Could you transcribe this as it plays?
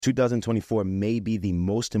2024 may be the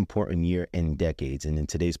most important year in decades. And in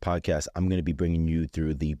today's podcast, I'm going to be bringing you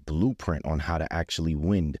through the blueprint on how to actually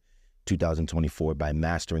win 2024 by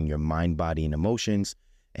mastering your mind, body, and emotions,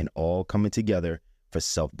 and all coming together for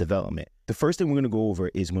self-development. The first thing we're going to go over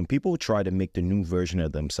is when people try to make the new version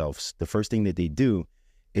of themselves, the first thing that they do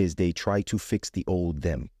is they try to fix the old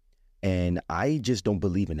them. And I just don't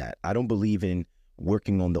believe in that. I don't believe in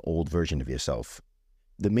working on the old version of yourself.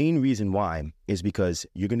 The main reason why is because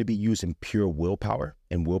you're going to be using pure willpower,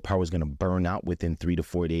 and willpower is going to burn out within 3 to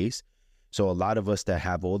 4 days. So a lot of us that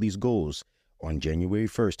have all these goals on January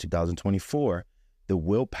 1st, 2024, the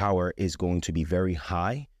willpower is going to be very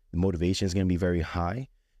high. The motivation is going to be very high.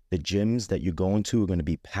 The gyms that you're going to are going to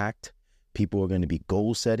be packed. People are going to be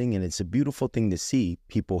goal setting, and it's a beautiful thing to see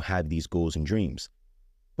people have these goals and dreams.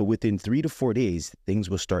 But within 3 to 4 days,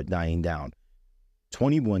 things will start dying down.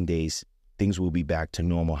 21 days, things will be back to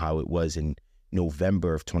normal how it was in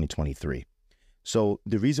November of 2023. So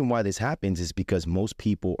the reason why this happens is because most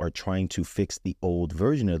people are trying to fix the old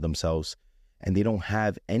version of themselves, and they don't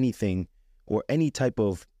have anything or any type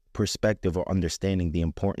of perspective or understanding the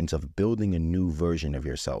importance of building a new version of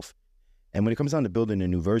yourself. And when it comes down to building a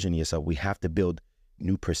new version of yourself, we have to build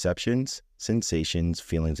new perceptions, sensations,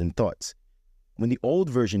 feelings, and thoughts. When the old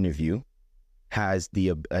version of you has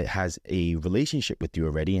a relationship with you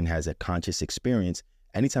already and has a conscious experience,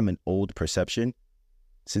 anytime an old perception,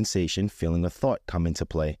 sensation, feeling, or thought come into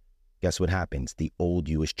play, guess what happens? The old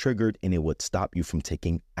you is triggered, and it would stop you from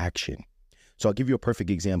taking action. So I'll give you a perfect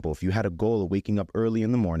example. If you had a goal of waking up early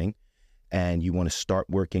in the morning and you want to start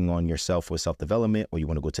working on yourself with self-development, or you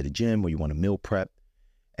want to go to the gym, or you want to meal prep,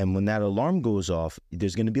 and when that alarm goes off,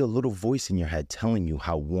 there's going to be a little voice in your head telling you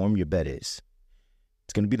how warm your bed is.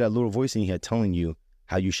 It's going to be that little voice in your head telling you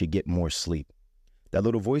how you should get more sleep. That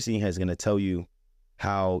little voice in your head is going to tell you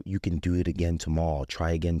how you can do it again tomorrow,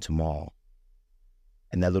 try again tomorrow.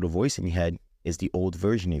 And that little voice in your head is the old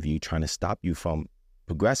version of you trying to stop you from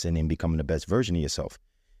progressing and becoming the best version of yourself.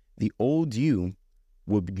 The old you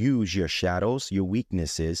will use your shadows, your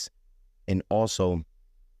weaknesses, and also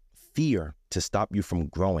fear to stop you from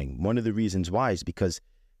growing. One of the reasons why is because,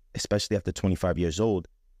 especially after 25 years old,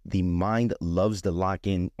 the mind loves to lock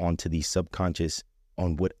in onto the subconscious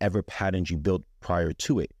on whatever patterns you built prior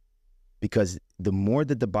to it. Because the more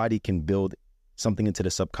that the body can build something into the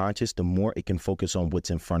subconscious, the more it can focus on what's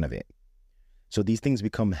in front of it. So these things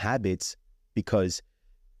become habits because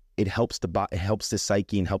it helps the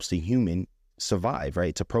psyche and helps the human survive, right?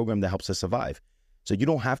 It's a program that helps us survive. So you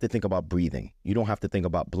don't have to think about breathing. You don't have to think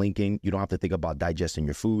about blinking. You don't have to think about digesting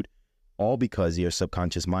your food. All because your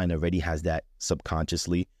subconscious mind already has that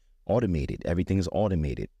subconsciously automated. Everything is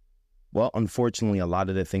automated. Well, unfortunately, a lot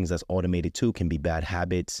of the things that's automated too can be bad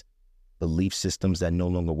habits, belief systems that no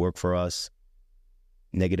longer work for us,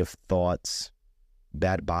 negative thoughts,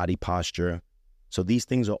 bad body posture. So these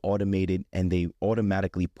things are automated, and they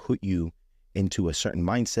automatically put you into a certain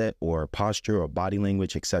mindset or posture or body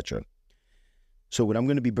language, etc. So what I'm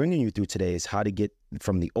going to be bringing you through today is how to get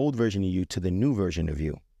from the old version of you to the new version of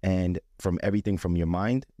you. And from everything from your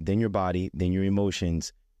mind, then your body, then your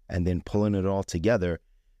emotions, and then pulling it all together,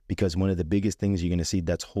 because one of the biggest things you're going to see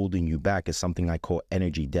that's holding you back is something I call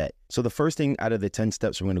energy debt. So the first thing out of the 10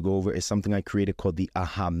 steps we're going to go over is something I created called the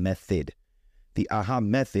AHA method. The AHA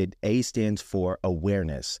method, A stands for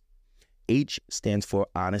awareness, H stands for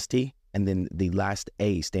honesty, and then the last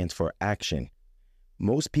A stands for action.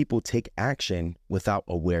 Most people take action without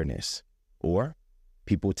awareness, or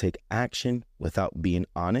people take action without being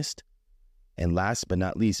honest. And last but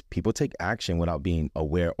not least, people take action without being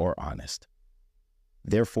aware or honest.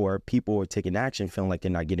 Therefore, people are taking action feeling like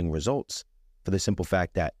they're not getting results for the simple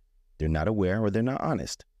fact that they're not aware or they're not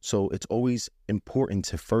honest. So it's always important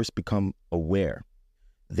to first become aware,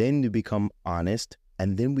 then to become honest,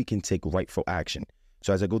 and then we can take rightful action.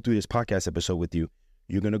 So as I go through this podcast episode with you,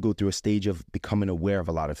 you're going to go through a stage of becoming aware of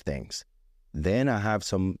a lot of things. Then I have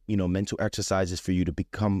some, mental exercises for you to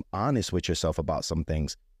become honest with yourself about some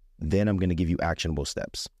things. Then I'm going to give you actionable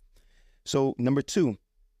steps. So number 2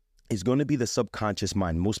 is going to be the subconscious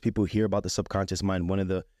mind. Most people hear about the subconscious mind. One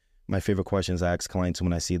of my favorite questions I ask clients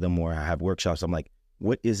when I see them or I have workshops, I'm like,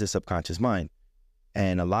 what is the subconscious mind?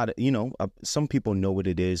 And a lot of, some people know what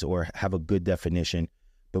it is or have a good definition,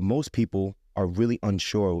 but most people are really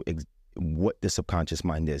unsure what the subconscious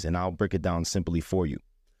mind is. And I'll break it down simply for you.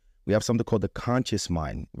 We have something called the conscious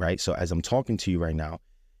mind, right? So as I'm talking to you right now,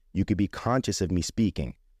 you could be conscious of me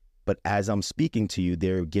speaking, but as I'm speaking to you,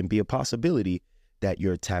 there can be a possibility that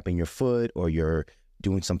you're tapping your foot, or you're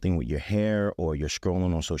doing something with your hair, or you're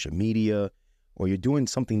scrolling on social media, or you're doing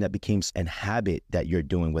something that becomes a habit that you're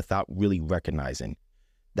doing without really recognizing.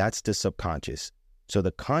 That's the subconscious. So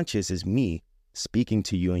the conscious is me speaking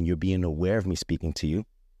to you and you're being aware of me speaking to you.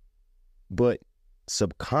 But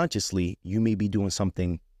subconsciously, you may be doing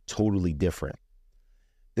something totally different.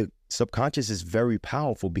 The subconscious is very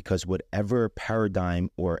powerful because whatever paradigm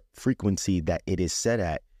or frequency that it is set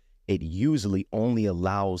at, it usually only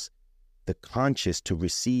allows the conscious to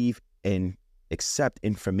receive and accept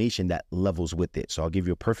information that levels with it. So I'll give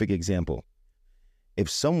you a perfect example. If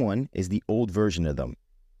someone is the old version of them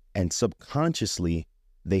and subconsciously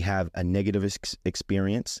they have a negative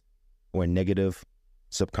experience or a negative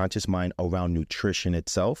subconscious mind around nutrition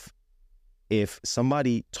itself, if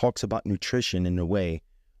somebody talks about nutrition in a way,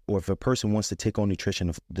 or if a person wants to take on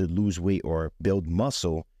nutrition to lose weight or build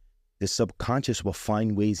muscle, the subconscious will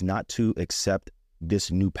find ways not to accept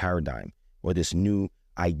this new paradigm or this new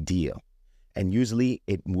idea. And usually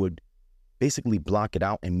it would basically block it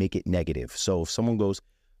out and make it negative. So if someone goes,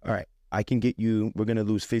 all right, we're going to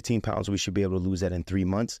lose 15 pounds. We should be able to lose that in 3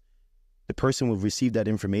 months. The person will receive that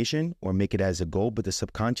information or make it as a goal, but the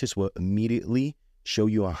subconscious will immediately show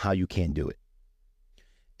you on how you can do it.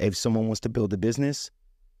 If someone wants to build a business,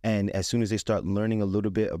 and as soon as they start learning a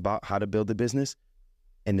little bit about how to build a business,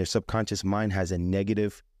 and their subconscious mind has a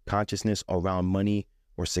negative consciousness around money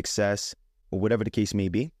or success or whatever the case may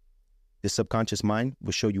be, the subconscious mind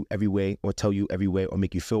will show you every way or tell you every way or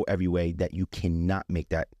make you feel every way that you cannot make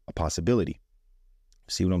that a possibility.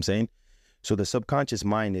 See what I'm saying? So the subconscious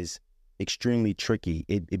mind is extremely tricky.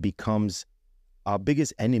 It becomes our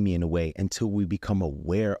biggest enemy in a way until we become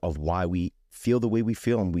aware of why we feel the way we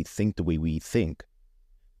feel and we think the way we think.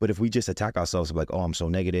 But if we just attack ourselves like, oh, I'm so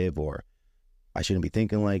negative, or I shouldn't be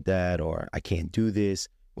thinking like that, or I can't do this,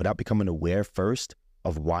 without becoming aware first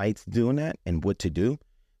of why it's doing that and what to do,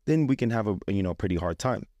 then we can have a pretty hard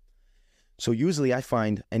time. So usually I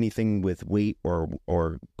find anything with weight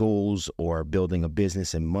or goals or building a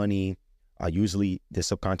business and money, usually the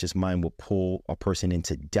subconscious mind will pull a person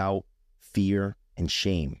into doubt, fear, and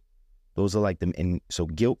shame. Those are like them. And so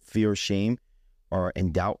guilt, fear, shame,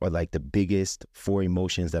 and doubt are like the biggest 4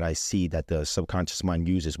 emotions that I see that the subconscious mind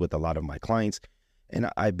uses with a lot of my clients. And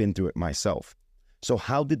I've been through it myself. So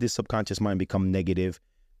how did the subconscious mind become negative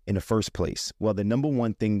in the first place? Well, the number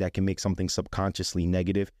one thing that can make something subconsciously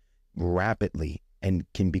negative rapidly and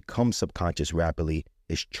can become subconscious rapidly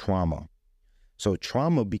is trauma. So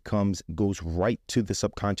trauma goes right to the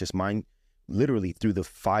subconscious mind, literally through the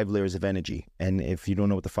 5 layers of energy. And if you don't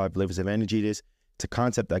know what the 5 layers of energy is, it's a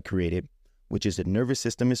concept I created, which is the nervous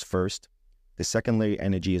system is first. The second layer of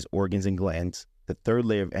energy is organs and glands. The third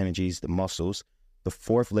layer of energy is the muscles. The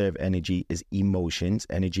fourth layer of energy is emotions,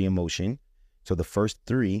 energy, emotion. So the first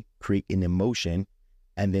 3 create an emotion,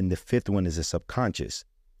 and then the 5th one is the subconscious.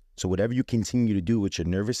 So whatever you continue to do with your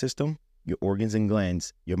nervous system, your organs and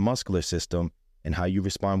glands, your muscular system, and how you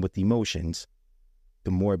respond with emotions,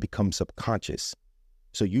 the more it becomes subconscious.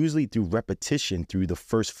 So usually through repetition, through the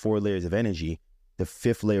first 4 layers of energy, the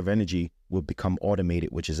 5th layer of energy will become automated,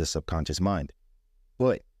 which is a subconscious mind.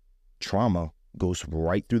 But trauma goes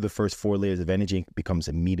right through the first 4 layers of energy and becomes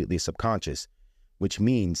immediately subconscious, which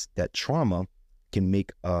means that trauma can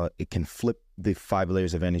can flip the 5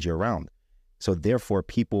 layers of energy around. So therefore,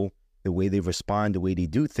 people, the way they respond, the way they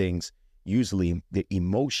do things, usually the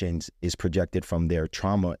emotions is projected from their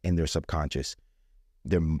trauma in their subconscious.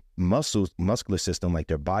 Their muscular system, like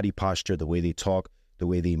their body posture, the way they talk, the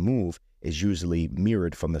way they move, is usually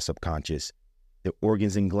mirrored from the subconscious. Their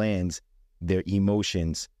organs and glands, their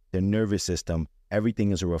emotions, their nervous system,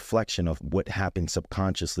 everything is a reflection of what happened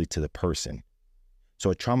subconsciously to the person.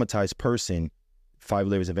 So a traumatized person, 5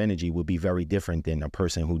 layers of energy will be very different than a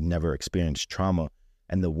person who never experienced trauma.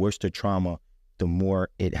 And the worse the trauma, the more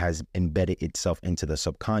it has embedded itself into the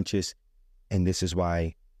subconscious. And this is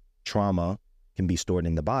why trauma can be stored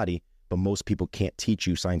in the body, but most people can't teach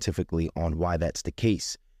you scientifically on why that's the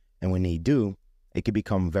case. And when they do, it can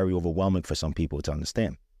become very overwhelming for some people to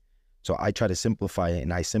understand. So I try to simplify it,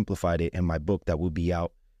 and I simplified it in my book that will be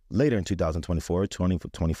out later in 2024.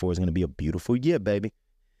 2024 is going to be a beautiful year, baby.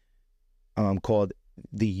 Called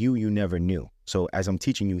The You Never Knew. So as I'm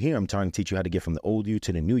teaching you here, I'm trying to teach you how to get from the old you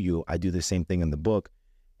to the new you. I do the same thing in the book,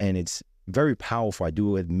 and it's very powerful. I do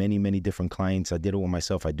it with many, many different clients. I did it with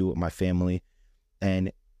myself. I do it with my family.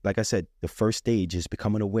 And like I said, the first stage is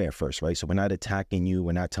becoming aware first, right? So we're not attacking you.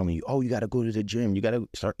 We're not telling you, oh, you got to go to the gym. You got to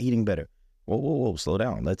start eating better. Whoa, slow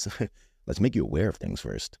down. Let's make you aware of things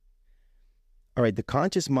first. All right, the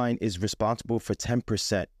conscious mind is responsible for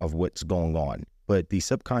 10% of what's going on, but the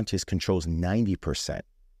subconscious controls 90%.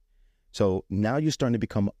 So now you're starting to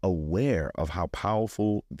become aware of how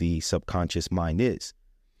powerful the subconscious mind is.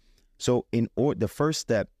 So the first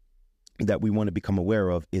step that we want to become aware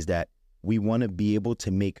of is that we want to be able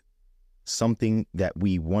to make something that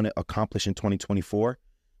we want to accomplish in 2024,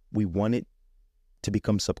 we want it to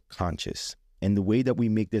become subconscious. And the way that we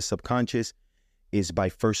make this subconscious is by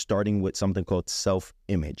first starting with something called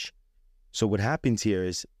self-image. So what happens here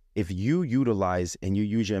is if you utilize and you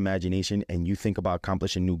use your imagination and you think about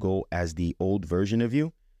accomplishing a new goal as the old version of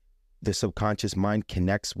you, the subconscious mind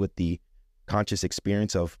connects with the conscious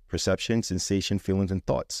experience of perception, sensation, feelings, and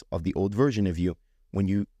thoughts of the old version of you when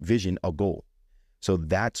you vision a goal. So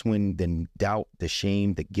that's when the doubt, the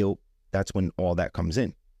shame, the guilt, that's when all that comes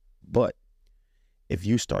in. But if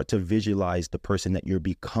you start to visualize the person that you're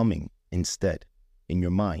becoming instead in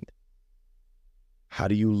your mind, how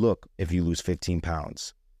do you look if you lose 15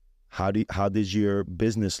 pounds? How does your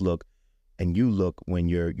business look and you look when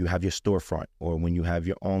you have your storefront or when you have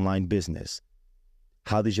your online business?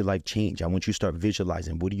 How does your life change? I want you to start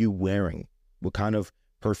visualizing. What are you wearing? What kind of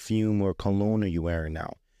perfume or cologne are you wearing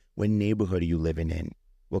now? What neighborhood are you living in?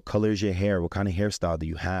 What color is your hair? What kind of hairstyle do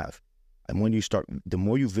you have? And when you start, the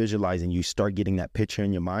more you visualize and you start getting that picture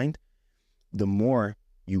in your mind, the more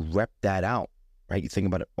you rep that out, right? You think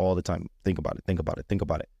about it all the time. Think about it, think about it, think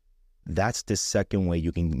about it. That's the second way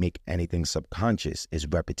you can make anything subconscious is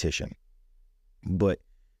repetition. But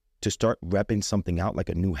to start repping something out like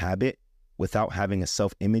a new habit without having a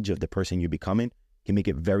self-image of the person you're becoming can make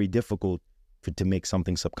it very difficult to make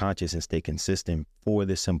something subconscious and stay consistent for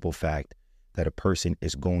the simple fact that a person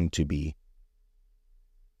is going to be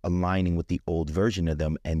aligning with the old version of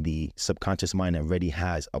them, and the subconscious mind already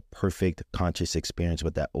has a perfect conscious experience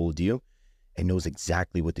with that old you and knows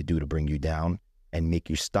exactly what to do to bring you down and make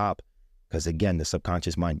you stop. Because again, the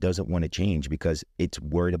subconscious mind doesn't want to change because it's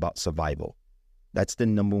worried about survival. That's the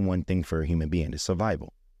number one thing for a human being is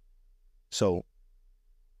survival. So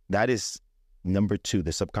that is number two,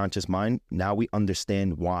 the subconscious mind. Now we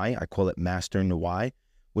understand why. I call it mastering the why,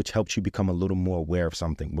 which helps you become a little more aware of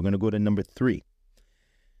something. We're going to go to number three.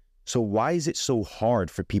 So why is it so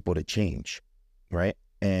hard for people to change, right?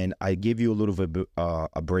 And I give you a little bit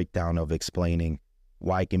a breakdown of explaining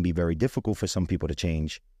why it can be very difficult for some people to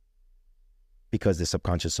change because the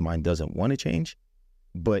subconscious mind doesn't want to change,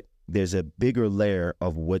 but there's a bigger layer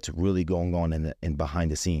of what's really going on in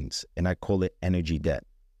behind the scenes, and I call it energy debt.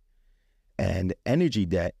 And energy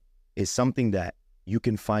debt is something that you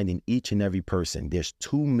can find in each and every person. There's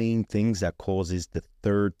two main things that causes the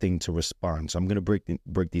third thing to respond. So I'm going to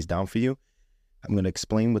break these down for you. I'm going to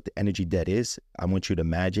explain what the energy debt is. I want you to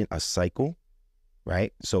imagine a cycle,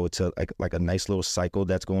 right? So it's like a nice little cycle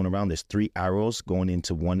that's going around. There's 3 arrows going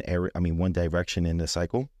into one direction in the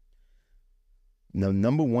cycle. Now,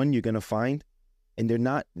 number one, you're going to find, and they're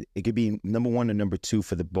not, it could be number one or number two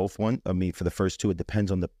for for the first two. It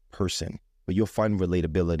depends on the person, but you'll find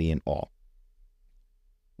relatability in all.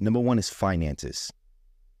 Number one is finances.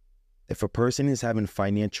 If a person is having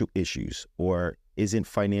financial issues or isn't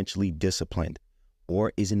financially disciplined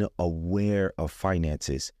or isn't aware of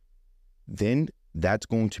finances, then that's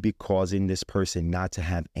going to be causing this person not to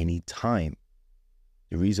have any time.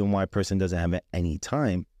 The reason why a person doesn't have any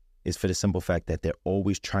time is for the simple fact that they're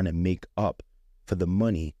always trying to make up for the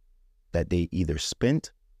money that they either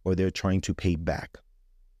spent or they're trying to pay back.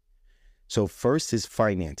 So first is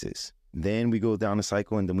finances. Then we go down the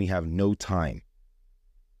cycle and then we have no time.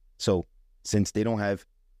 So since they have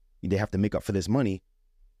to make up for this money,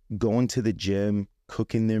 going to the gym,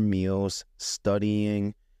 cooking their meals,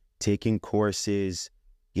 studying, taking courses,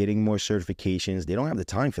 getting more certifications, they don't have the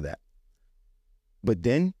time for that. But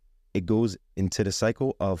then it goes into the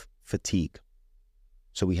cycle of fatigue.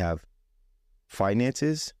 So we have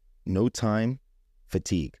finances, no time,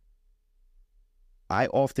 fatigue. I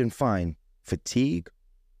often find fatigue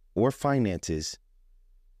or finances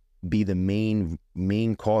be the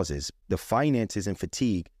main causes. The finances and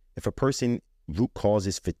fatigue, if a person root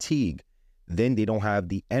causes fatigue, then they don't have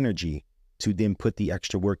the energy to then put the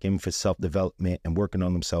extra work in for self-development and working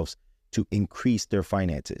on themselves to increase their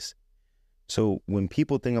finances. So when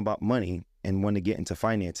people think about money and want to get into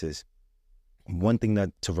finances, one thing that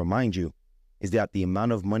to remind you is that the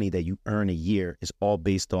amount of money that you earn a year is all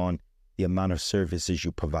based on the amount of services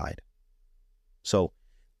you provide. So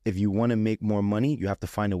if you want to make more money, you have to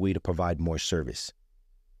find a way to provide more service.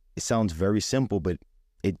 It sounds very simple, but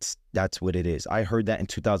that's what it is. I heard that in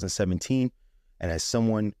 2017, and as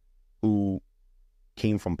someone who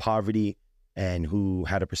came from poverty and who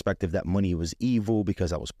had a perspective that money was evil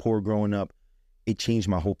because I was poor growing up, it changed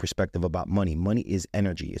my whole perspective about money. Money is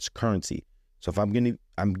energy, it's currency. So if I'm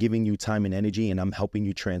giving you time and energy and I'm helping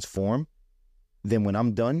you transform, then when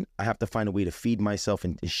I'm done, I have to find a way to feed myself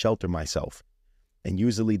and shelter myself. And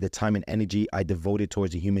usually the time and energy I devoted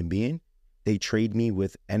towards a human being They trade me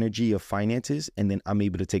with energy of finances, and then I'm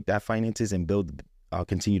able to take that finances and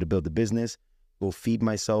continue to build the business, go feed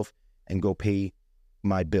myself, and go pay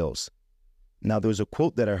my bills. Now, there was a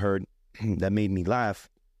quote that I heard that made me laugh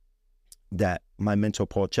that my mentor,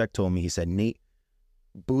 Paul Chek, told me. He said, Nate,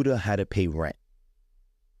 Buddha had to pay rent.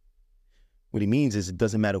 What he means is it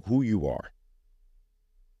doesn't matter who you are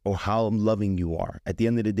or how loving you are. At the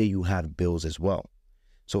end of the day, you have bills as well.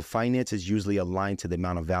 So finance is usually aligned to the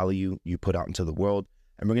amount of value you put out into the world.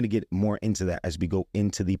 And we're going to get more into that as we go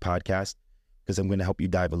into the podcast, because I'm going to help you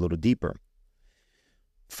dive a little deeper.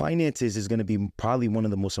 Finances is going to be probably one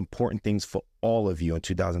of the most important things for all of you in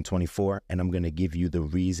 2024. And I'm going to give you the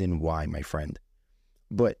reason why, my friend.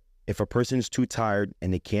 But if a person is too tired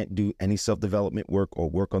and they can't do any self-development work or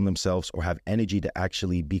work on themselves or have energy to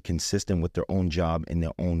actually be consistent with their own job and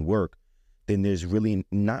their own work, then there's really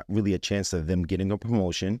not really a chance of them getting a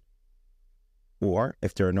promotion. Or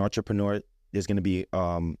if they're an entrepreneur, there's going to be, it's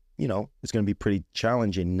going to be pretty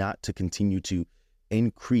challenging not to continue to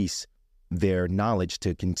increase their knowledge,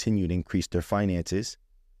 to continue to increase their finances.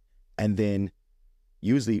 And then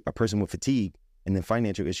usually a person with fatigue and then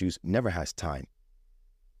financial issues never has time.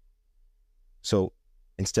 So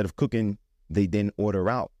instead of cooking, they then order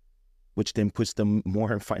out, which then puts them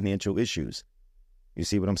more in financial issues. You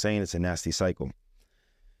see what I'm saying? It's a nasty cycle.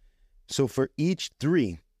 So for each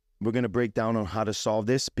three, we're going to break down on how to solve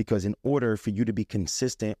this, because in order for you to be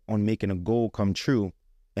consistent on making a goal come true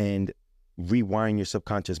and rewiring your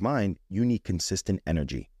subconscious mind, you need consistent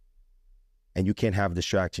energy. And you can't have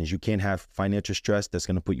distractions. You can't have financial stress that's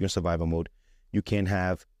going to put you in survival mode. You can't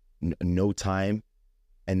have no time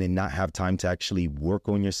and then not have time to actually work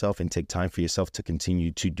on yourself and take time for yourself to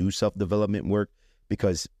continue to do self-development work,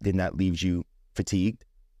 because then that leaves you fatigued,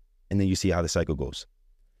 and then you see how the cycle goes.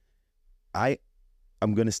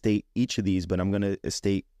 I'm going to state each of these, but I'm going to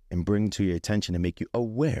state and bring to your attention and make you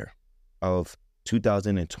aware of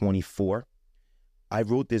 2024. I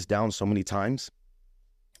wrote this down so many times,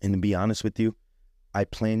 and to be honest with you, I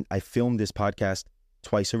filmed this podcast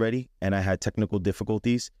twice already, and I had technical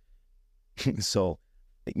difficulties. So,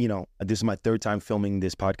 this is my third time filming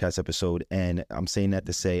this podcast episode, and I'm saying that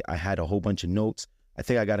to say I had a whole bunch of notes. I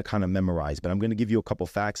think I got to kind of memorize, but I'm going to give you a couple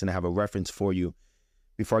facts, and I have a reference for you.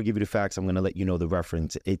 Before I give you the facts, I'm going to let you know the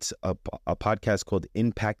reference. It's a podcast called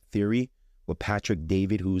Impact Theory with Patrick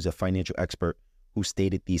David, who's a financial expert, who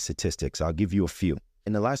stated these statistics. I'll give you a few.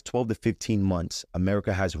 In the last 12 to 15 months,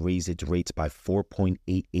 America has raised its rates by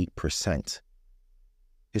 4.88%.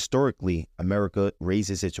 Historically, America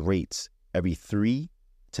raises its rates every 3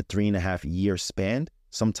 to 3.5 year span,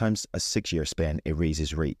 sometimes a 6-year span, it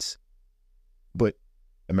raises rates. But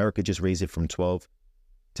America just raised it from 12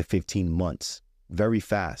 to 15 months, very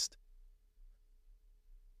fast.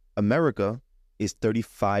 America is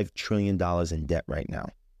 $35 trillion in debt right now.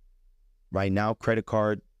 Right now, credit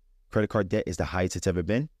card debt is the highest it's ever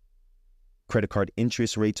been. Credit card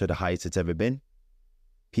interest rates are the highest it's ever been.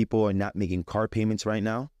 People are not making car payments right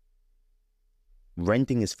now.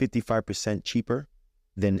 Renting is 55% cheaper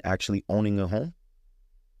than actually owning a home.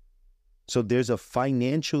 So there's a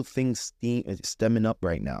financial thing stemming up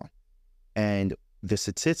right now. And the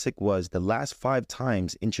statistic was the last 5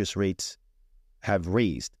 times interest rates have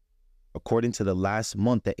raised, according to the last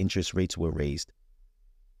month that interest rates were raised,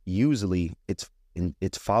 usually it's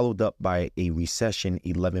followed up by a recession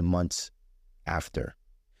 11 months after.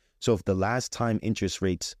 So if the last time interest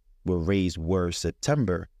rates were raised were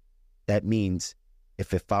September, that means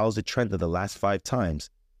if it follows the trend of the last 5 times,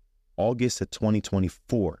 August of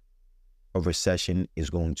 2024, a recession is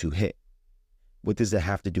going to hit. What does that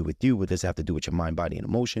have to do with you? What does it have to do with your mind, body, and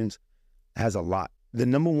emotions? It has a lot. The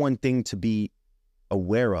number one thing to be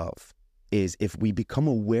aware of is if we become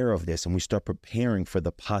aware of this and we start preparing for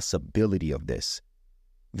the possibility of this,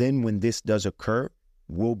 then when this does occur,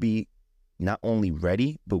 we'll be not only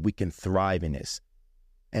ready, but we can thrive in this.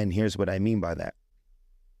 And here's what I mean by that.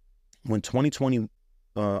 When 2020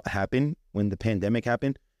 happened, when the pandemic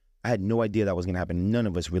happened, I had no idea that was going to happen. None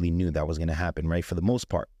of us really knew that was going to happen, right? For the most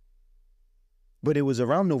part. But it was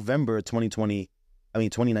around November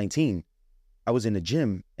 2019, I was in the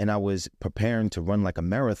gym and I was preparing to run like a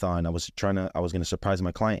marathon. I was going to surprise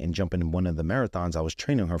my client and jump in one of the marathons I was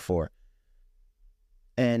training her for.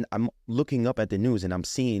 And I'm looking up at the news and I'm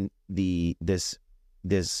seeing this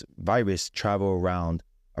virus travel around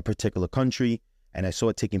a particular country, and I saw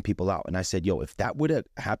it taking people out. And I said, yo, if that would have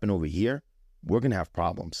happened over here, we're going to have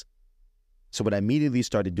problems. So what I immediately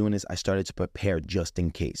started doing is I started to prepare just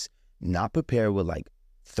in case. Not prepare with like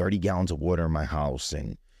 30 gallons of water in my house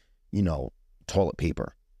and, toilet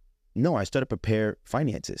paper. No, I started to prepare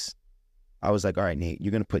finances. I was like, all right, Nate,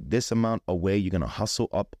 you're going to put this amount away. You're going to hustle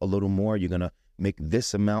up a little more. You're going to make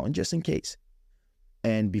this amount, and just in case.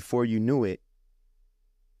 And before you knew it,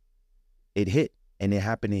 it hit. And it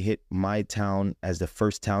happened to hit my town as the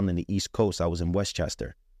first town in the East Coast. I was in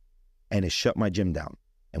Westchester. And it shut my gym down.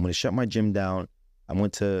 And when it shut my gym down, I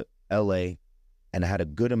went to LA and I had a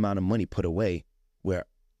good amount of money put away where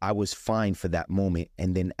I was fine for that moment.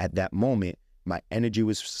 And then at that moment, my energy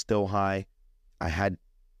was still high. I had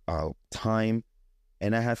time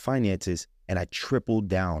and I had finances, and I tripled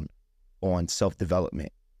down on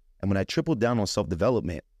self-development. And when I tripled down on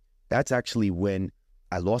self-development, that's actually when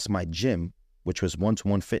I lost my gym, which was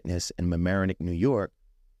One-to-One Fitness in Mamaroneck, New York.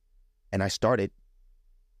 And I started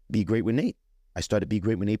Be Great with Nate. I started Be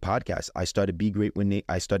Great with Nate podcast. I started Be Great with Nate.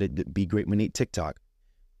 I started Be Great with Nate TikTok.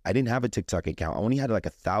 I didn't have a TikTok account. I only had like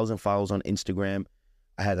 1,000 followers on Instagram.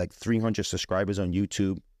 I had like 300 subscribers on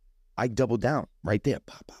YouTube. I doubled down right there.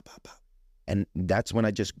 Pop, pop, pop, pop. And that's when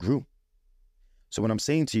I just grew. So what I'm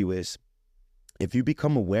saying to you is, if you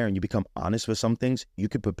become aware and you become honest with some things, you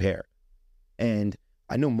can prepare. And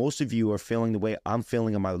I know most of you are feeling the way I'm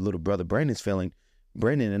feeling and my little brother Brandon's feeling.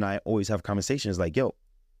 Brandon and I always have conversations like, yo,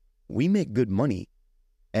 we make good money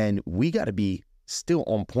and we got to be still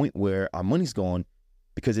on point where our money's going,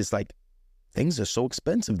 because it's like things are so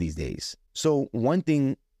expensive these days. So one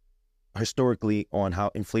thing historically on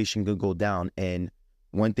how inflation could go down, and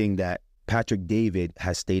one thing that Patrick David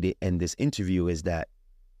has stated in this interview is that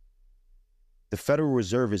the Federal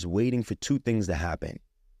Reserve is waiting for two things to happen.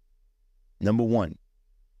 Number one,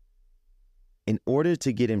 in order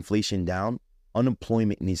to get inflation down,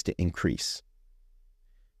 unemployment needs to increase.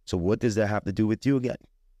 So what does that have to do with you again?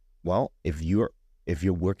 Well, if you're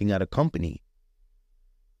working at a company,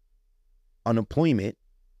 unemployment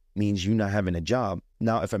means you not having a job.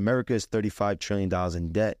 Now, if America is $35 trillion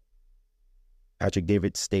in debt, Patrick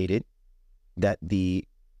David stated that the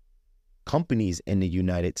companies in the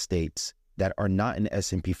United States that are not in the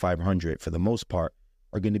S&P 500, for the most part,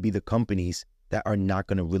 are going to be the companies that are not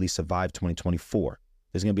going to really survive 2024.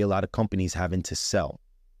 There's going to be a lot of companies having to sell.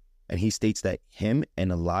 And he states that him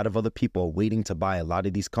and a lot of other people are waiting to buy a lot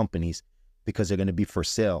of these companies because they're going to be for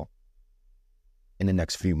sale in the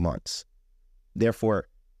next few months. Therefore,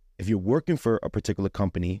 if you're working for a particular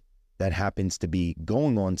company that happens to be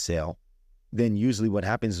going on sale, then usually what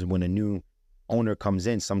happens is when a new owner comes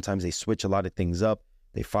in, sometimes they switch a lot of things up,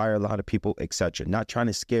 they fire a lot of people, etc. Not trying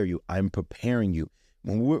to scare you, I'm preparing you.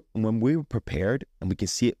 When we're prepared and we can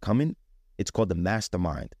see it coming, it's called the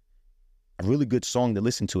mastermind. A really good song to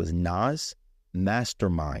listen to is Nas,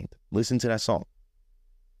 Mastermind. Listen to that song.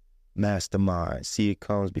 Mastermind. See it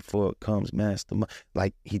comes before it comes, mastermind.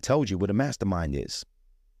 Like he told you what a mastermind is,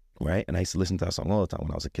 right? And I used to listen to that song all the time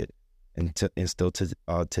when I was a kid, and still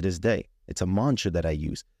to this day. It's a mantra that I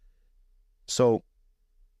use. So,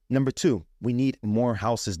 number two, we need more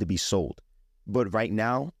houses to be sold. But right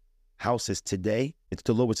now, houses today, it's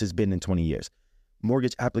the lowest it's been in 20 years.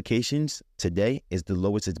 Mortgage applications today is the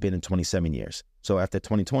lowest it's been in 27 years. So after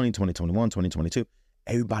 2020, 2021, 2022,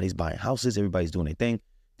 everybody's buying houses, everybody's doing their thing.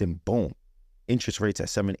 Then boom, interest rates at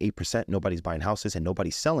 7%, 8%, nobody's buying houses and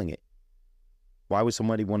nobody's selling it. Why would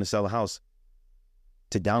somebody want to sell a house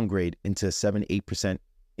to downgrade into a 7%, 8%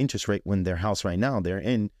 interest rate when their house right now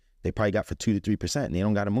they probably got for 2 to 3% and they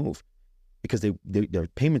don't got to move because their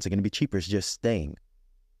payments are going to be cheaper. It's just staying.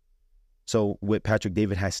 So what Patrick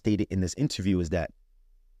David has stated in this interview is that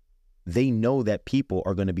they know that people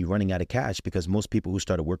are going to be running out of cash because most people who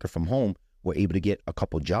started working from home were able to get a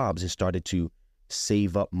couple jobs and started to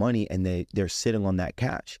save up money, and they're sitting on that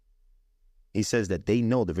cash. He says that they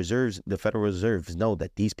know the Federal Reserves know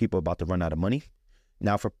that these people are about to run out of money.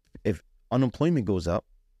 Now, if unemployment goes up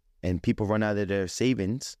and people run out of their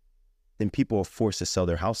savings, then people are forced to sell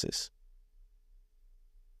their houses.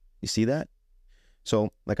 You see that?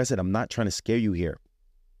 So, like I said, I'm not trying to scare you here,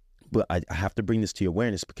 but I have to bring this to your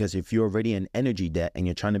awareness, because if you're already in energy debt and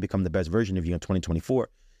you're trying to become the best version of you in 2024,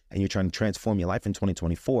 and you're trying to transform your life in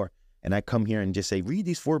 2024, and I come here and just say, read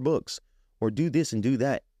these 4 books or do this and do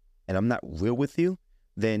that, and I'm not real with you,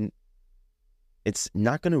 then it's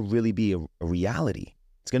not going to really be a reality.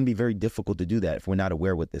 It's going to be very difficult to do that if we're not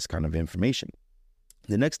aware with this kind of information.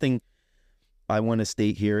 The next thing I want to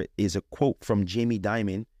state here is a quote from Jamie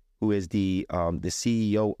Dimon, who is the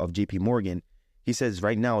CEO of JP Morgan. He says,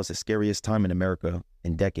 right now is the scariest time in America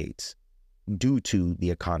in decades due to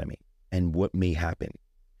the economy and what may happen.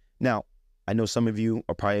 Now, I know some of you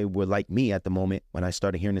were like me at the moment when I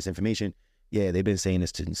started hearing this information. Yeah, they've been saying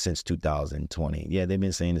this since 2020. Yeah, they've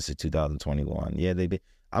been saying this since 2021. Yeah,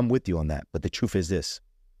 I'm with you on that. But the truth is this.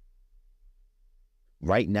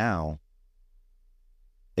 Right now,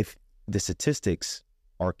 if the statistics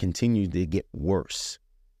are continuing to get worse.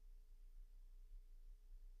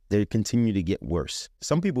 They continue to get worse.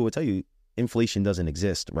 Some people will tell you inflation doesn't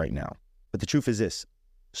exist right now. But the truth is this,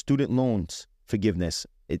 student loans forgiveness,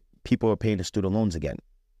 people are paying the student loans again.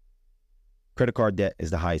 Credit card debt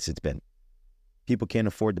is the highest it's been. People can't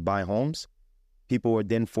afford to buy homes. People are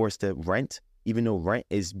then forced to rent, even though rent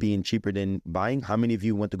is being cheaper than buying. How many of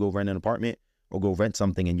you want to go rent an apartment or go rent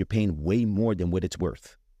something and you're paying way more than what it's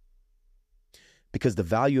worth? Because the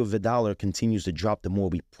value of the dollar continues to drop the more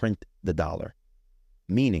we print the dollar.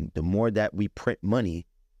 Meaning, the more that we print money,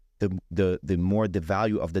 the more the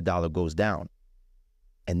value of the dollar goes down.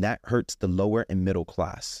 And that hurts the lower and middle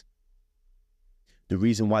class. The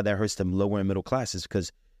reason why that hurts the lower and middle class is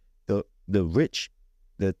because the rich,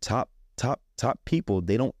 the top people,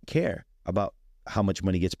 they don't care about how much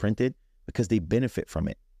money gets printed because they benefit from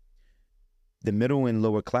it. The middle and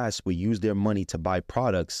lower class will use their money to buy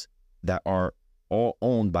products that are all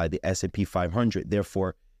owned by the S&P 500.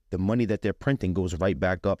 Therefore, the money that they're printing goes right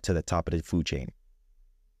back up to the top of the food chain.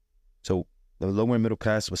 So the lower and middle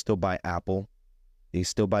class will still buy Apple. They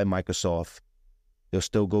still buy Microsoft. They'll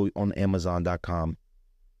still go on Amazon.com.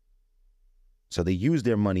 So they use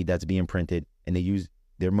their money that's being printed and they use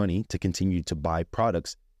their money to continue to buy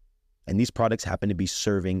products. And these products happen to be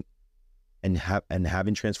serving and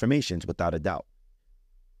having transformations without a doubt.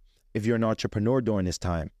 If you're an entrepreneur during this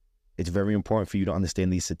time, it's very important for you to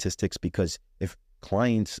understand these statistics, because if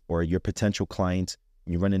clients or your potential clients,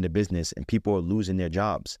 you run into business and people are losing their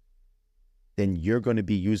jobs, then you're going to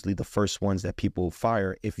be usually the first ones that people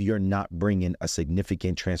fire if you're not bringing a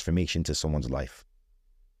significant transformation to someone's life.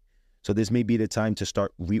 So this may be the time to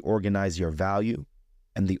start reorganize your value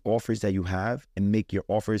and the offers that you have and make your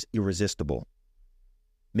offers irresistible.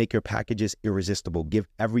 Make your packages irresistible. Give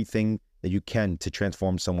everything that you can to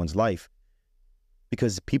transform someone's life,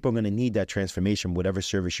 because people are going to need that transformation, whatever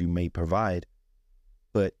service you may provide.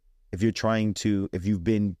 But if you've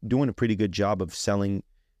been doing a pretty good job of selling,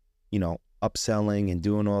 upselling and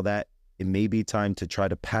doing all that, it may be time to try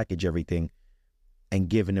to package everything and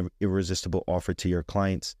give an irresistible offer to your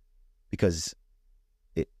clients, because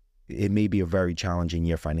it may be a very challenging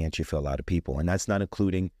year financially for a lot of people. And that's not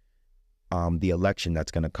including the election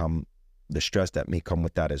that's going to come, the stress that may come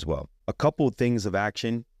with that as well. A couple of things of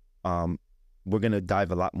action. We're going to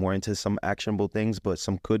dive a lot more into some actionable things, but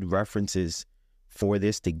some good references for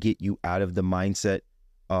this to get you out of the mindset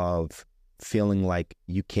of feeling like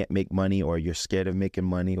you can't make money or you're scared of making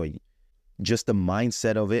money, or just the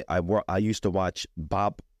mindset of it. I used to watch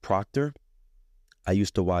Bob Proctor. I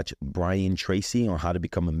used to watch Brian Tracy on how to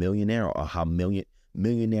become a millionaire, or how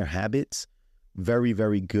millionaire habits. Very,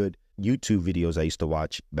 very good YouTube videos I used to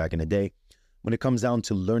watch back in the day. When it comes down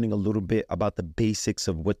to learning a little bit about the basics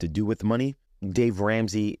of what to do with money, Dave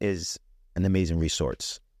Ramsey is an amazing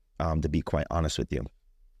resource, to be quite honest with you.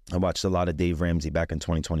 I watched a lot of Dave Ramsey back in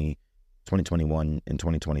 2020, 2021, and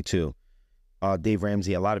 2022. Dave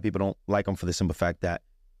Ramsey, a lot of people don't like him for the simple fact that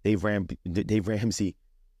Dave Ramsey,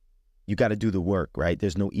 you got to do the work, right?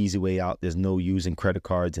 There's no easy way out. There's no using credit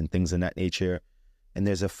cards and things of that nature. And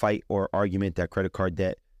there's a fight or argument that credit card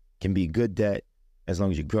debt can be good debt as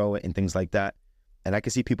long as you grow it and things like that. And I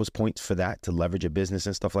can see people's points for that, to leverage a business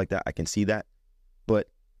and stuff like that. I can see that. But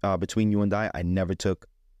between you and I never took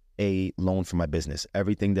a loan for my business.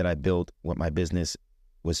 Everything that I built with my business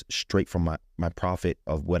was straight from my profit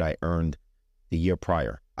of what I earned the year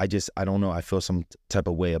prior. I don't know. I feel some type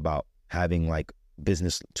of way about having like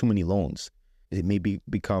business, too many loans. It may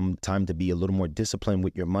become time to be a little more disciplined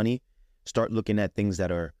with your money. Start looking at things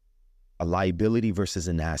that are a liability versus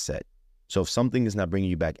an asset. So if something is not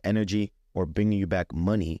bringing you back energy or bringing you back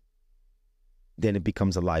money, then it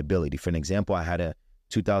becomes a liability. For an example, I had a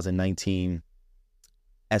 2019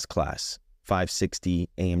 S-Class 560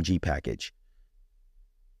 AMG package.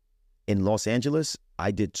 In Los Angeles,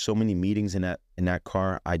 I did so many meetings in that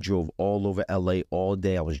car. I drove all over LA all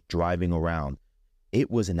day. I was driving around. It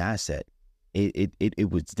was an asset.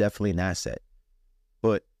 It was definitely an asset.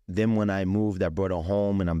 But then when I moved, I brought it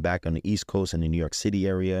home, and I'm back on the East Coast in the New York City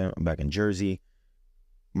area. I'm back in Jersey.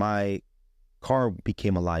 My car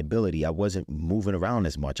became a liability. I wasn't moving around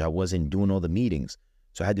as much. I wasn't doing all the meetings.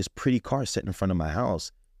 So I had this pretty car sitting in front of my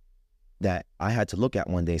house that I had to look at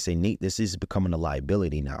one day and say, Nate, this is becoming a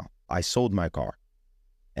liability now. I sold my car,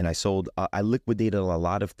 and I liquidated a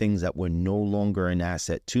lot of things that were no longer an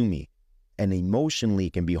asset to me. And emotionally,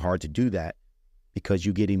 it can be hard to do that because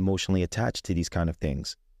you get emotionally attached to these kind of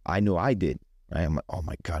things. I know I did, right? I'm like, oh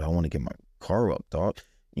my God, I want to get my car up, dog.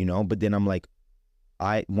 But then I'm like,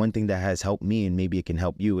 one thing that has helped me, and maybe it can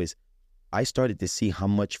help you, is I started to see how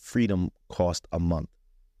much freedom cost a month.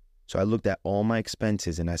 So I looked at all my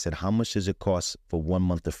expenses and I said, how much does it cost for 1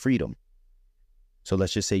 month of freedom? So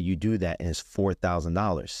let's just say you do that and it's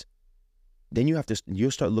 $4,000. Then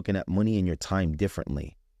you'll start looking at money and your time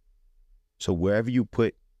differently. So wherever you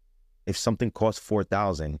put, if something costs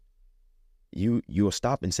 $4,000, you'll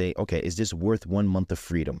stop and say, okay, is this worth 1 month of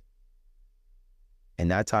freedom? And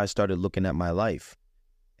that's how I started looking at my life.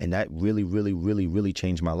 And that really, really, really, really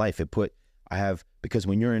changed my life. Because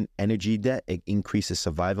when you're in energy debt, it increases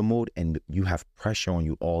survival mode and you have pressure on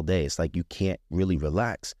you all day. It's like you can't really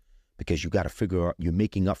relax because you got to figure out, you're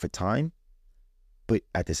making up for time, but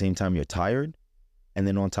at the same time, you're tired. And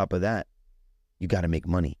then on top of that, you got to make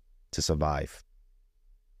money to survive.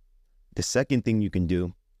 The second thing you can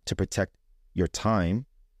do to protect your time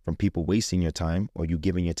from people wasting your time or you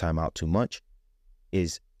giving your time out too much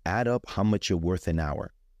is add up how much you're worth an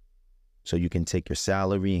hour. So you can take your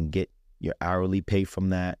salary and get your hourly pay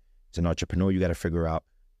from that. As an entrepreneur, you got to figure out,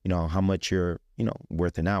 how much you're,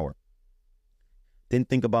 worth an hour. Then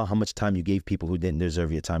think about how much time you gave people who didn't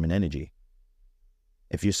deserve your time and energy.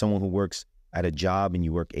 If you're someone who works at a job and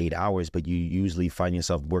you work 8 hours, but you usually find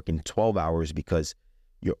yourself working 12 hours because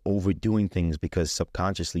you're overdoing things because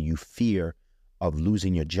subconsciously you fear of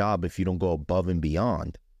losing your job if you don't go above and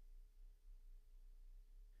beyond.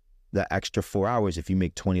 The extra 4 hours, if you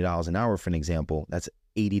make $20 an hour, for an example, that's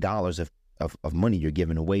 $80 of money you're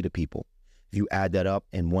giving away to people. If you add that up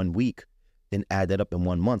in 1 week, then add that up in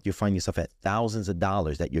 1 month, you'll find yourself at thousands of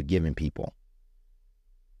dollars that you're giving people.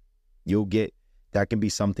 That can be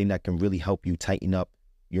something that can really help you tighten up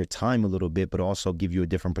your time a little bit, but also give you a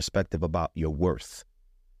different perspective about your worth.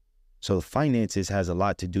 So the finances has a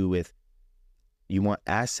lot to do with, you want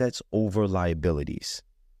assets over liabilities.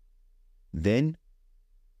 Then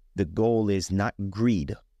the goal is not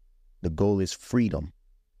greed. The goal is freedom.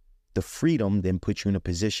 The freedom then puts you in a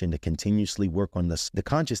position to continuously work on the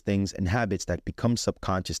conscious things and habits that become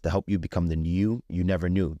subconscious to help you become the you never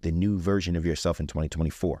knew, the new version of yourself in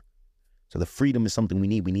 2024. So the freedom is something we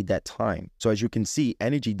need. We need that time. So as you can see,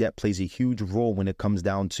 energy debt plays a huge role when it comes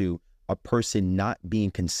down to a person not being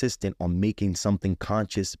consistent on making something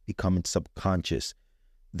conscious becoming subconscious.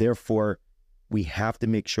 Therefore, we have to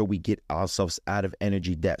make sure we get ourselves out of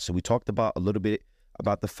energy debt. So we talked about a little bit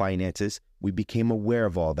about the finances. We became aware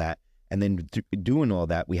of all that. And then doing all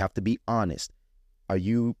that, we have to be honest.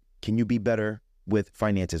 Can you be better with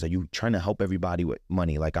finances? Are you trying to help everybody with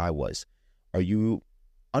money like I was? Are you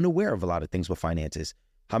unaware of a lot of things with finances?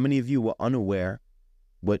 How many of you were unaware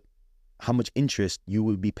how much interest you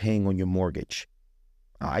would be paying on your mortgage?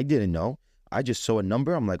 I didn't know. I just saw a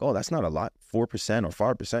number. I'm like, oh, that's not a lot. 4% or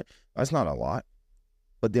 5%. That's not a lot.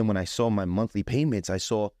 But then when I saw my monthly payments, I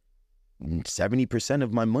saw 70%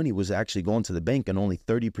 of my money was actually going to the bank and only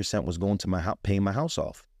 30% was going to paying my house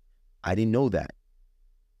off. I didn't know that.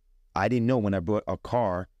 I didn't know when I bought a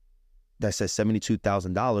car that says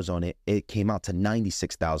 $72,000 on it, it came out to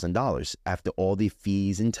 $96,000 after all the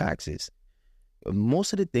fees and taxes.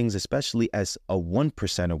 Most of the things, especially as a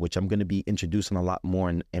 1%er, which I'm going to be introducing a lot more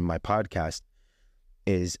in my podcast,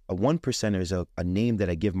 is a 1%er is a name that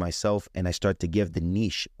I give myself, and I start to give the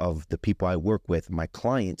niche of the people I work with, my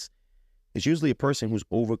clients. It's usually a person who's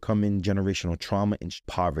overcoming generational trauma and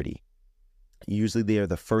poverty. Usually they are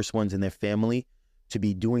the first ones in their family to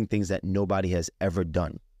be doing things that nobody has ever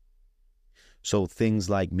done. So things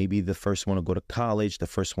like maybe the first one to go to college, the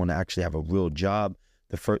first one to actually have a real job,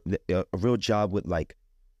 a real job with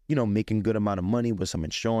making good amount of money with some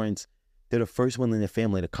insurance. They're the first one in their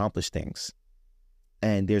family to accomplish things.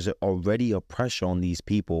 And there's already a pressure on these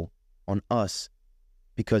people, on us,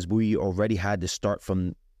 because we already had to start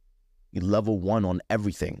from level 1 on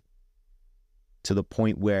everything to the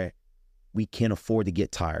point where we can't afford to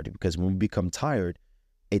get tired, because when we become tired,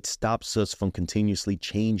 it stops us from continuously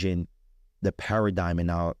changing the paradigm in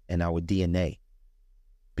our DNA,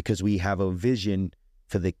 because we have a vision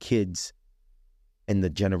for the kids and the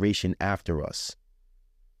generation after us.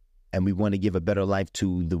 And we want to give a better life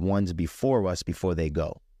to the ones before us before they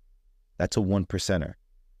go. That's a 1%er.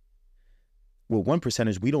 Well,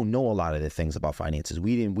 1%ers, we don't know a lot of the things about finances.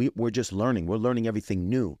 We're just learning. We're learning everything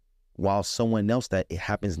new. While someone else that it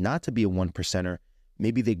happens not to be a 1%er,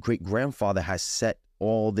 maybe their great-grandfather has set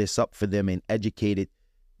all this up for them and educated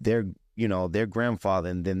their grandfather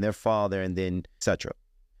and then their father and then etc.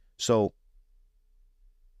 So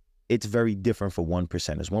it's very different for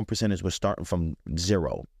 1%ers. 1%ers, we're starting from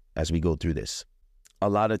zero as we go through this. A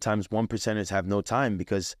lot of times 1%ers have no time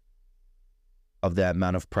because of the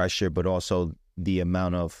amount of pressure, but also the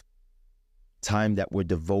amount of time that we're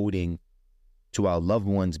devoting to our loved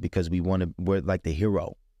ones because we're like the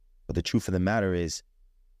hero. But the truth of the matter is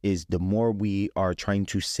is the more we are trying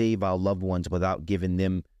to save our loved ones without giving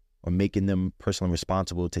them or making them personally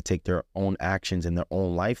responsible to take their own actions in their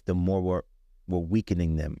own life, the more we're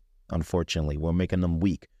weakening them, unfortunately. We're making them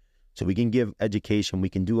weak. So we can give education, we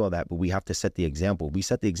can do all that, but we have to set the example. We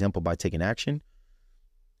set the example by taking action,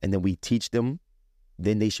 and then we teach them,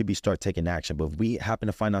 then they should start taking action. But if we happen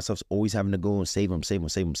to find ourselves always having to go and save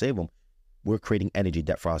them, we're creating energy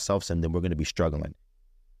debt for ourselves, and then we're going to be struggling.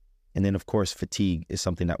 And then, of course, fatigue is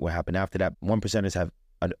something that will happen after that. 1%ers have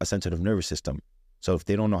a sensitive nervous system. So if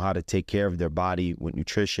they don't know how to take care of their body with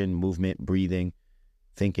nutrition, movement, breathing,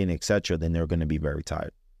 thinking, etc., then they're going to be very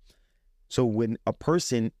tired. So when a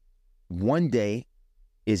person one day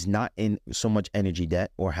is not in so much energy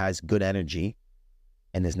debt or has good energy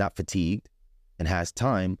and is not fatigued and has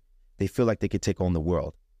time, they feel like they could take on the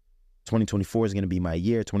world. 2024 is going to be my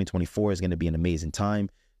year. 2024 is going to be an amazing time.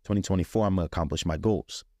 2024, I'm going to accomplish my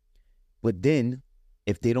goals. But then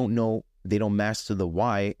if they don't know, they don't master the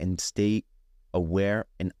why and stay aware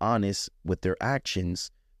and honest with their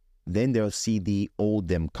actions, then they'll see the old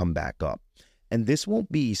them come back up. And this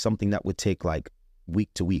won't be something that would take like week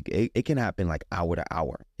to week. It can happen like hour to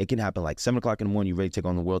hour. It can happen like 7 o'clock in the morning, you're ready to take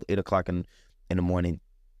on the world. 8 o'clock in the morning,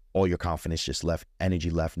 all your confidence just left, energy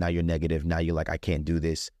left. Now you're negative. Now you're like, I can't do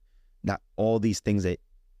this. Not all these things that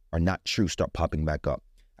are not true start popping back up.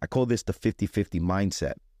 I call this the 50-50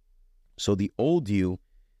 mindset. So the old you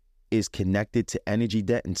is connected to energy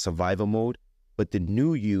debt and survival mode, but the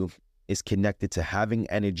new you is connected to having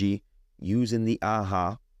energy, using the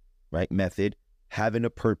AHA, right, method, having a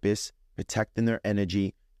purpose, protecting their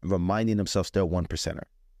energy, and reminding themselves they're 1%er.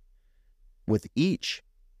 With each,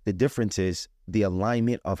 the difference is the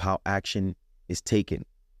alignment of how action is taken.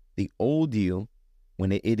 The old you,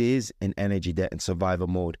 when it is in energy debt and survival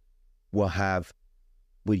mode, will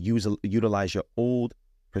utilize your old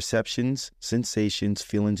perceptions, sensations,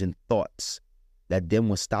 feelings, and thoughts that then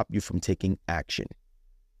will stop you from taking action.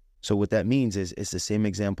 So what that means is, it's the same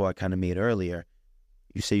example I kind of made earlier.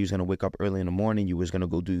 You say you was going to wake up early in the morning, you was going to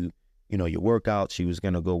go do, your workouts, you was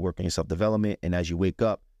going to go work on your self-development, and as you wake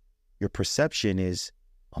up, your perception is,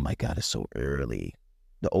 oh my God, it's so early.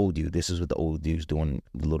 The old you, this is what the old you's doing,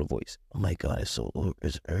 the little voice. Oh my God,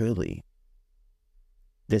 it's early.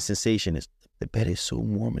 The sensation is, the bed is so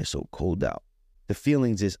warm, it's so cold out. The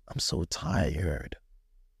feelings is, I'm so tired.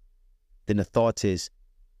 Then the thoughts is,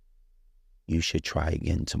 you should try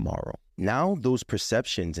again tomorrow. Now those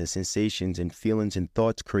perceptions and sensations and feelings and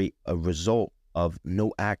thoughts create a result of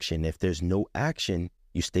no action. If there's no action,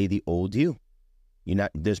 you stay the old you.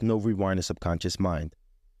 There's no rewiring the subconscious mind.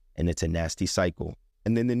 And it's a nasty cycle.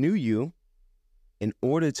 And then the new you, in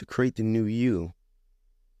order to create the new you,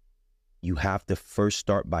 you have to first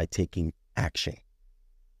start by taking action.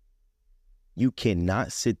 You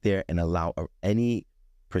cannot sit there and allow any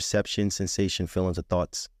perception, sensation, feelings, or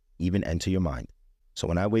thoughts even enter your mind. So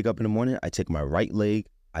when I wake up in the morning, I take my right leg,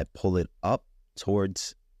 I pull it up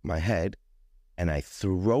towards my head, and I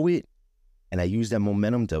throw it, and I use that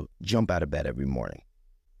momentum to jump out of bed every morning.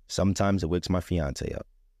 Sometimes it wakes my fiance up.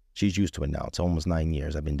 She's used to it now. It's almost 9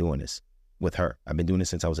 years I've been doing this with her. I've been doing this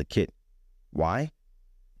since I was a kid. Why?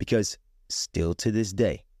 Because still to this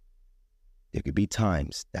day, there could be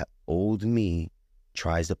times that old me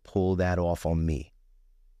tries to pull that off on me.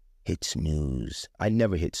 Hit snooze. I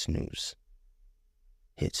never hit snooze.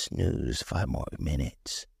 Hit snooze 5 more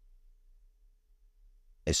minutes.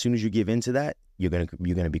 As soon as you give into that, you're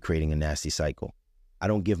gonna be creating a nasty cycle. I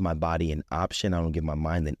don't give my body an option. I don't give my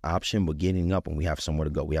mind an option. We're getting up and we have somewhere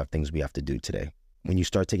to go. We have things we have to do today. When you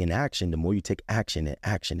start taking action, the more you take action and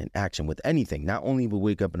action and action with anything, not only will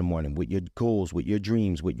wake up in the morning, with your goals, with your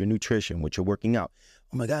dreams, with your nutrition, with your working out.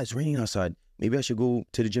 Oh my God, it's raining outside. Maybe I should go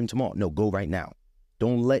to the gym tomorrow. No, go right now.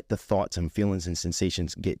 Don't let the thoughts and feelings and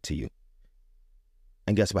sensations get to you.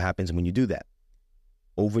 And guess what happens when you do that?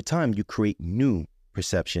 Over time, you create new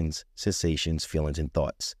perceptions, sensations, feelings, and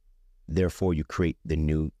thoughts. Therefore, you create the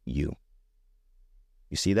new you.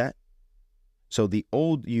 You see that? So the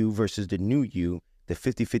old you versus the new you, the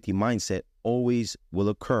 50-50 mindset always will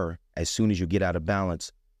occur as soon as you get out of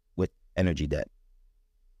balance with energy debt.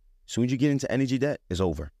 As soon as you get into energy debt, it's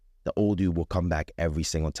over. The old you will come back every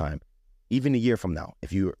single time. Even a year from now,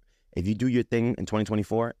 if you do your thing in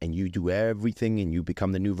 2024 and you do everything and you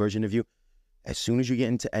become the new version of you, as soon as you get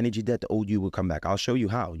into energy debt, the old you will come back. I'll show you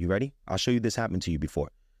how. You ready? I'll show you this happened to you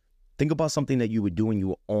before. Think about something that you would do when you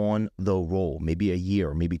were on the roll, maybe a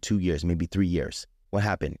year, maybe 2 years, maybe 3 years. What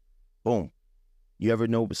happened? Boom. You ever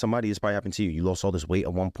know somebody, this probably happened to you. You lost all this weight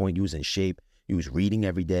at one point. You was in shape. You was reading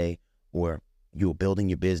every day, or you were building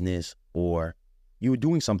your business, or you were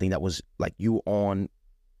doing something that was like you on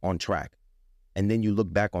track. And then you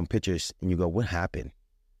look back on pictures and you go, what happened?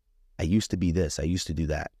 I used to be this. I used to do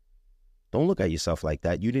that. Don't look at yourself like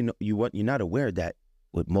that. You're not aware that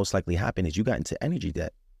what most likely happened is you got into energy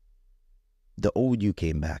debt. The old you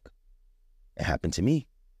came back. It happened to me.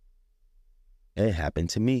 It happened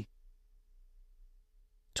to me.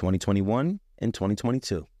 2021 and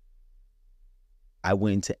 2022. I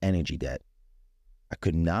went into energy debt. I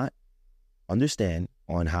could not understand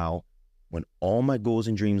on how, when all my goals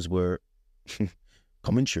and dreams were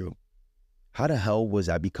coming true, how the hell was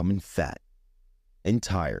I becoming fat and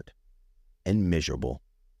tired and miserable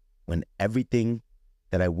when everything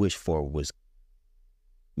that I wished for was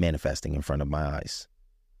manifesting in front of my eyes?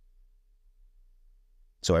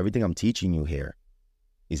 So everything I'm teaching you here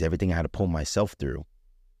is everything I had to pull myself through.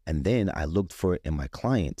 And then I looked for it in my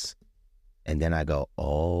clients. And then I go,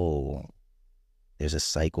 oh, there's a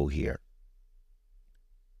cycle here.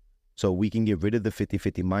 So we can get rid of the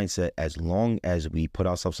 50-50 mindset as long as we put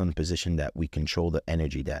ourselves in a position that we control the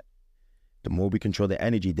energy debt. The more we control the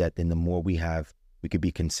energy debt, then the more we could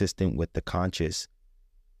be consistent with the conscious,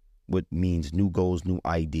 what means new goals, new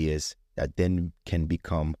ideas that then can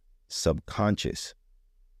become subconscious.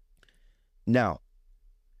 Now,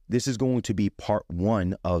 this is going to be part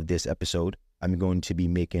 1 of this episode. I'm going to be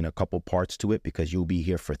making a couple parts to it because you'll be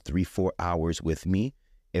here for 3-4 hours with me.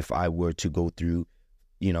 If I were to go through,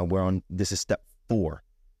 this is step 4.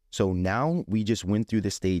 So now we just went through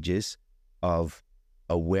the stages of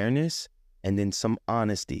awareness and then some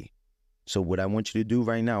honesty. So what I want you to do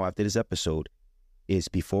right now after this episode is,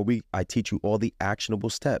 before I teach you all the actionable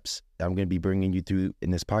steps that I'm going to be bringing you through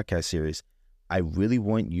in this podcast series, I really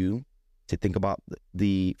want you to think about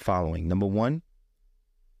the following. Number 1,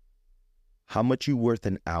 how much you worth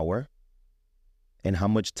an hour and how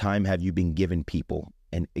much time have you been giving people,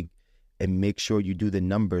 and make sure you do the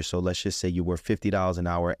numbers. So let's just say you were $50 an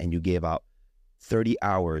hour and you gave out 30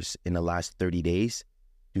 hours in the last 30 days.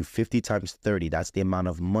 Do 50 times 30. That's the amount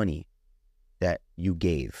of money that you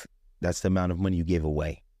gave. That's the amount of money you gave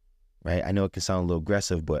away, right? I know it can sound a little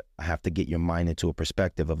aggressive, but I have to get your mind into a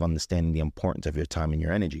perspective of understanding the importance of your time and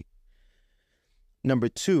your energy. Number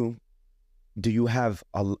 2, do you have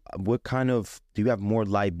more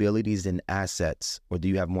liabilities than assets, or do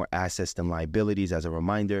you have more assets than liabilities? As a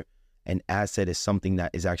reminder, an asset is something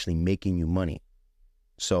that is actually making you money.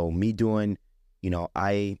 So me doing,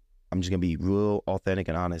 I'm just going to be real authentic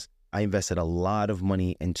and honest. I invested a lot of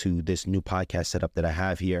money into this new podcast setup that I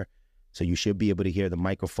have here. So you should be able to hear the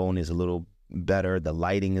microphone is a little better. The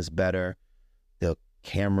lighting is better. The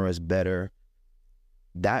camera is better.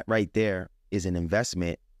 That right there is an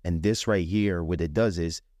investment. And this right here, what it does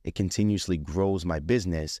is it continuously grows my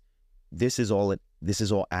business. This is all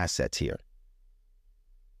assets here.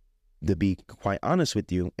 To be quite honest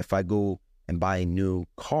with you, if I go and buy a new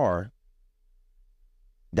car,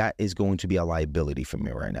 that is going to be a liability for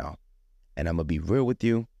me right now. And I'm going to be real with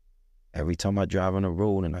you. Every time I drive on the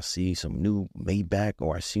road and I see some new Maybach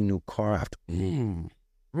or I see a new car, I have to,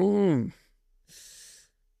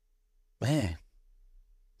 man,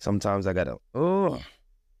 sometimes I got to,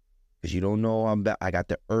 because you don't know, I got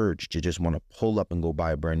the urge to just want to pull up and go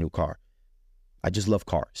buy a brand new car. I just love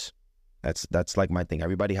cars. That's like my thing.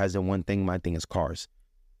 Everybody has their one thing. My thing is cars.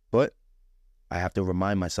 But I have to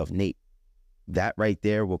remind myself, Nate, that right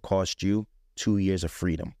there will cost you 2 years of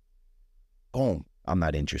freedom. Boom. I'm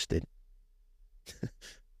not interested.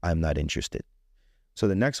 I'm not interested. So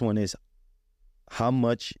the next one is, how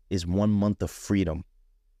much is 1 month of freedom?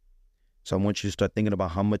 So I want you to start thinking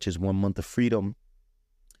about how much is 1 month of freedom.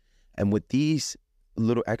 And with these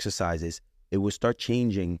little exercises, it will start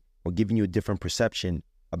changing or giving you a different perception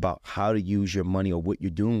about how to use your money or what you're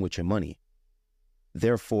doing with your money.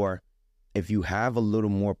 Therefore, if you have a little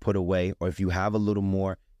more put away, or if you have a little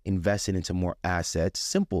more invested into more assets,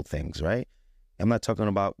 simple things, right? I'm not talking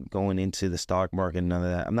about going into the stock market, none of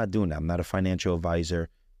that. I'm not doing that. I'm not a financial advisor.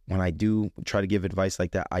 When I do try to give advice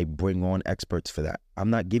like that, I bring on experts for that.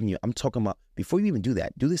 I'm talking about, before you even do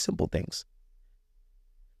that, do the simple things.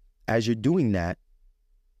 As you're doing that,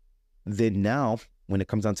 then now, when it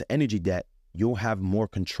comes down to energy debt, you'll have more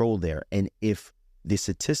control there. And if the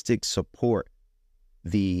statistics support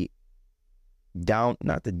the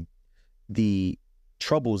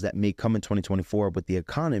troubles that may come in 2024 with the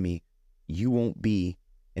economy, you won't be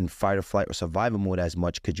in fight or flight or survival mode as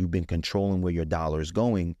much because you've been controlling where your dollar is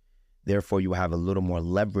going. Therefore, you have a little more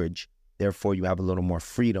leverage. Therefore, you have a little more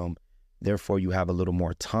freedom. Therefore, you have a little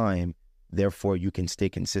more time. Therefore, you can stay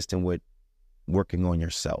consistent with working on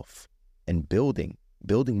yourself and building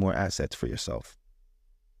more assets for yourself.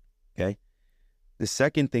 Okay? The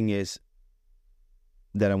second thing is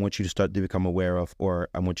that I want you to start to become aware of, or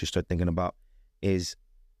I want you to start thinking about, is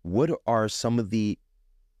what are some of the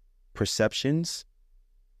perceptions,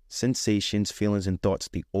 sensations, feelings, and thoughts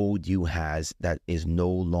the old you has that is no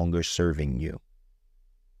longer serving you?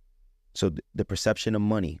 So the perception of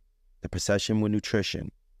money, the perception with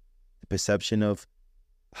nutrition, the perception of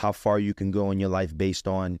how far you can go in your life based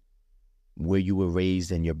on where you were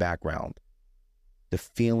raised and your background, the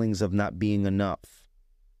feelings of not being enough,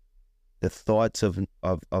 the thoughts of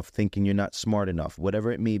thinking you're not smart enough,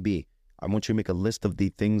 whatever it may be. I want you to make a list of the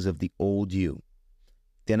things of the old you.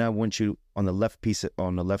 Then I want you on the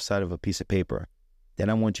left side of a piece of paper. Then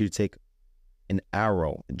I want you to take an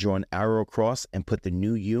arrow, draw an arrow across, and put the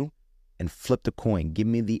new you and flip the coin. Give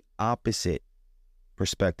me the opposite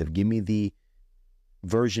perspective. Give me the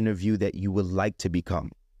version of you that you would like to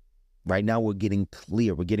become. Right now, we're getting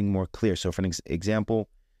clear. We're getting more clear. So for an example,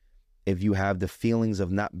 if you have the feelings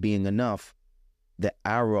of not being enough, the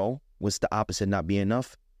arrow, what's the opposite not being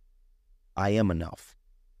enough? I am enough.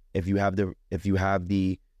 If you have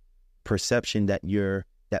the perception that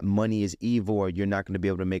that money is evil or you're not going to be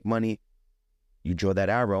able to make money, you draw that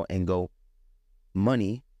arrow and go,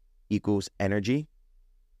 money equals energy,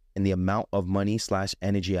 and the amount of money /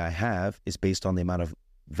 energy I have is based on the amount of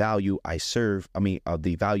value I'm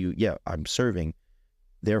serving.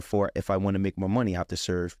 Therefore, if I want to make more money, I have to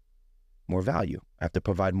serve more value. I have to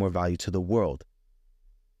provide more value to the world,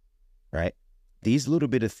 right? These little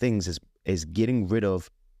bit of things is getting rid of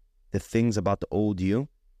the things about the old you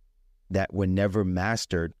that were never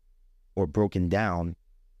mastered or broken down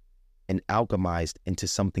and alchemized into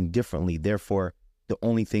something differently. Therefore, the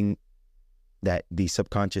only thing that the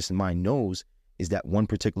subconscious mind knows is that one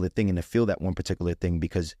particular thing, and to feel that one particular thing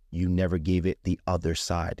because you never gave it the other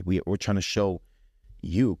side. We're trying to show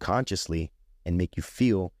you consciously and make you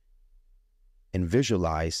feel and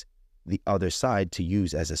visualize the other side to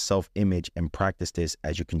use as a self-image and practice this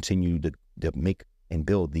as you continue to make and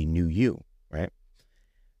build the new you, right?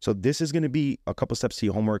 So this is going to be a couple steps to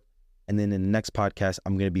your homework. And then in the next podcast,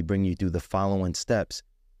 I'm going to be bringing you through the following steps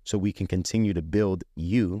so we can continue to build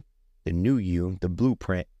you, the new you, the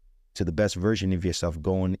blueprint to the best version of yourself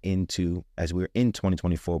going into, as we're in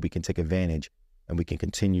 2024, we can take advantage and we can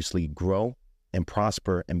continuously grow and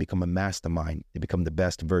prosper and become a mastermind to become the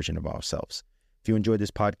best version of ourselves. If you enjoyed this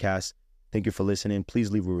podcast, thank you for listening.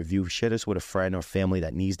 Please leave a review. Share this with a friend or family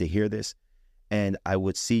that needs to hear this. And I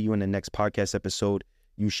would see you in the next podcast episode.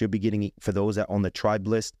 You should be getting, for those that are on the tribe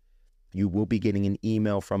list, you will be getting an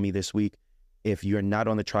email from me this week. If you're not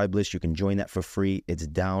on the tribe list, you can join that for free. It's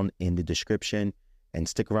down in the description. And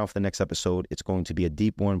stick around for the next episode. It's going to be a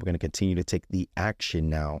deep one. We're going to continue to take the action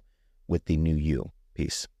now with the new you.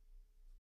 Peace.